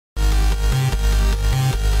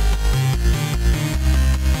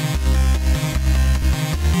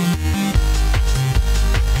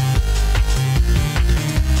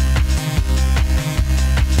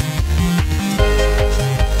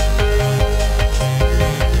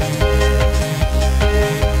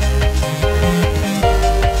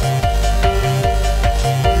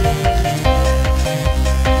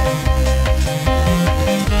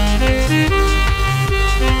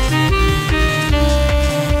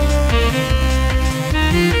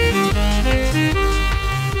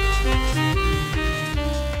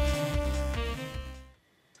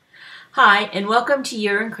Hi, and welcome to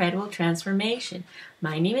Your Incredible Transformation.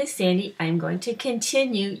 My name is Sandy. I'm going to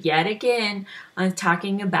continue yet again on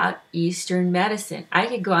talking about Eastern medicine. I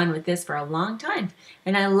could go on with this for a long time,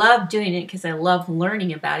 and I love doing it because I love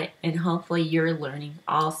learning about it, and hopefully you're learning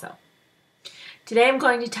also. Today I'm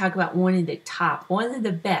going to talk about one of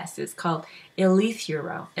the best. It's called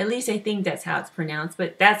Eleuthero. At least I think that's how it's pronounced,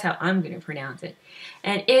 but that's how I'm going to pronounce it.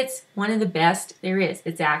 And it's one of the best there is.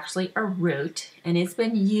 It's actually a root, and it's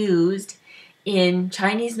been used in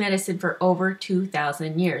Chinese medicine for over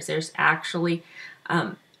 2,000 years. There's actually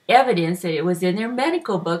evidence that it was in their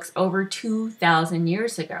medical books over 2,000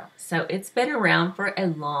 years ago. So it's been around for a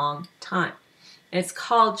long time. It's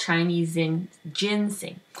called Chinese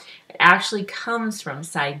ginseng. It actually comes from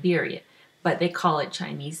Siberia, but they call it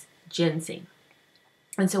Chinese ginseng.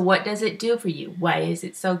 And so what does it do for you? Why is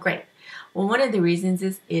it so great? Well, one of the reasons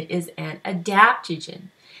is it is an adaptogen.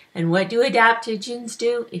 And what do adaptogens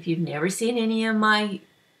do? If you've never seen any of my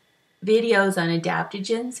videos on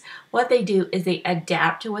adaptogens, what they do is they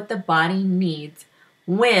adapt to what the body needs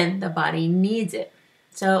when the body needs it.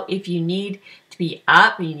 So if you need to be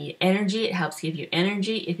up, you need energy, it helps give you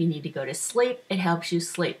energy. If you need to go to sleep, it helps you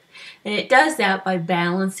sleep. And it does that by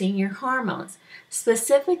balancing your hormones,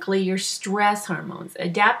 specifically your stress hormones.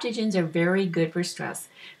 Adaptogens are very good for stress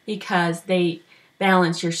because they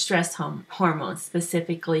balance your stress hormones,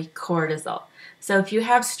 specifically cortisol. So if you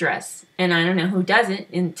have stress, and I don't know who doesn't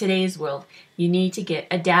in today's world, you need to get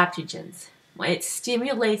adaptogens. It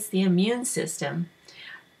stimulates the immune system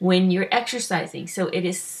when you're exercising. So it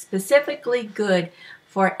is specifically good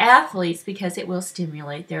for athletes because it will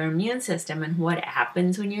stimulate their immune system. And what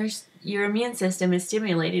happens when your immune system is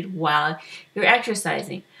stimulated while you're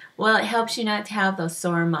exercising? Well, it helps you not to have those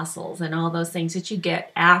sore muscles and all those things that you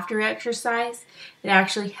get after exercise. It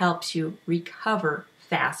actually helps you recover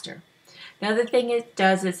faster. Another thing it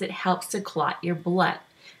does is it helps to clot your blood.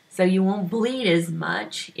 So you won't bleed as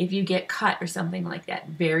much if you get cut or something like that.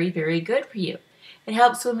 Very, very good for you. It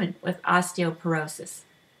helps women with osteoporosis.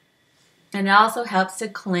 And it also helps to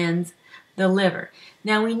cleanse the liver.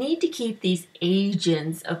 Now we need to keep these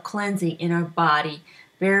agents of cleansing in our body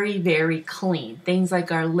very, very clean. Things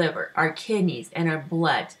like our liver, our kidneys, and our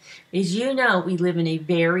blood. As you know, we live in a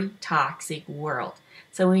very toxic world.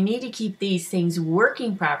 So we need to keep these things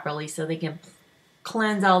working properly so they can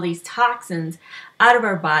cleanse all these toxins out of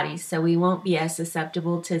our bodies so we won't be as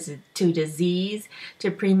susceptible to disease,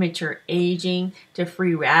 to premature aging, to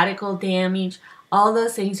free radical damage. All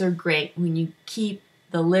those things are great when you keep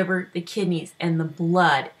the liver, the kidneys, and the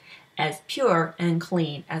blood as pure and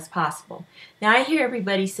clean as possible. Now I hear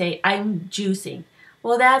everybody say, I'm juicing.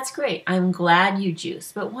 Well, that's great. I'm glad you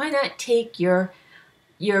juice. But why not take your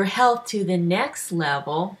health to the next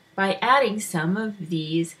level by adding some of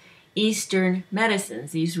these Eastern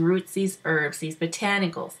medicines, these roots, these herbs, these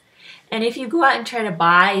botanicals. And if you go out and try to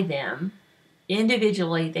buy them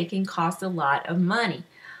individually, they can cost a lot of money.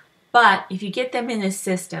 But if you get them in a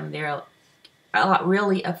system, they're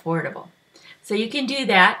really affordable. So you can do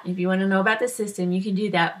that. If you want to know about the system, you can do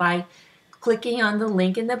that by clicking on the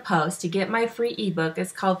link in the post to get my free ebook.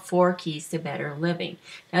 It's called 4 Keys to Better Living.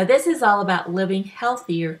 Now this is all about living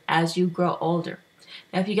healthier as you grow older.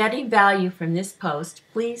 Now, if you got any value from this post,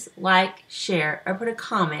 please like, share, or put a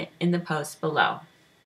comment in the post below.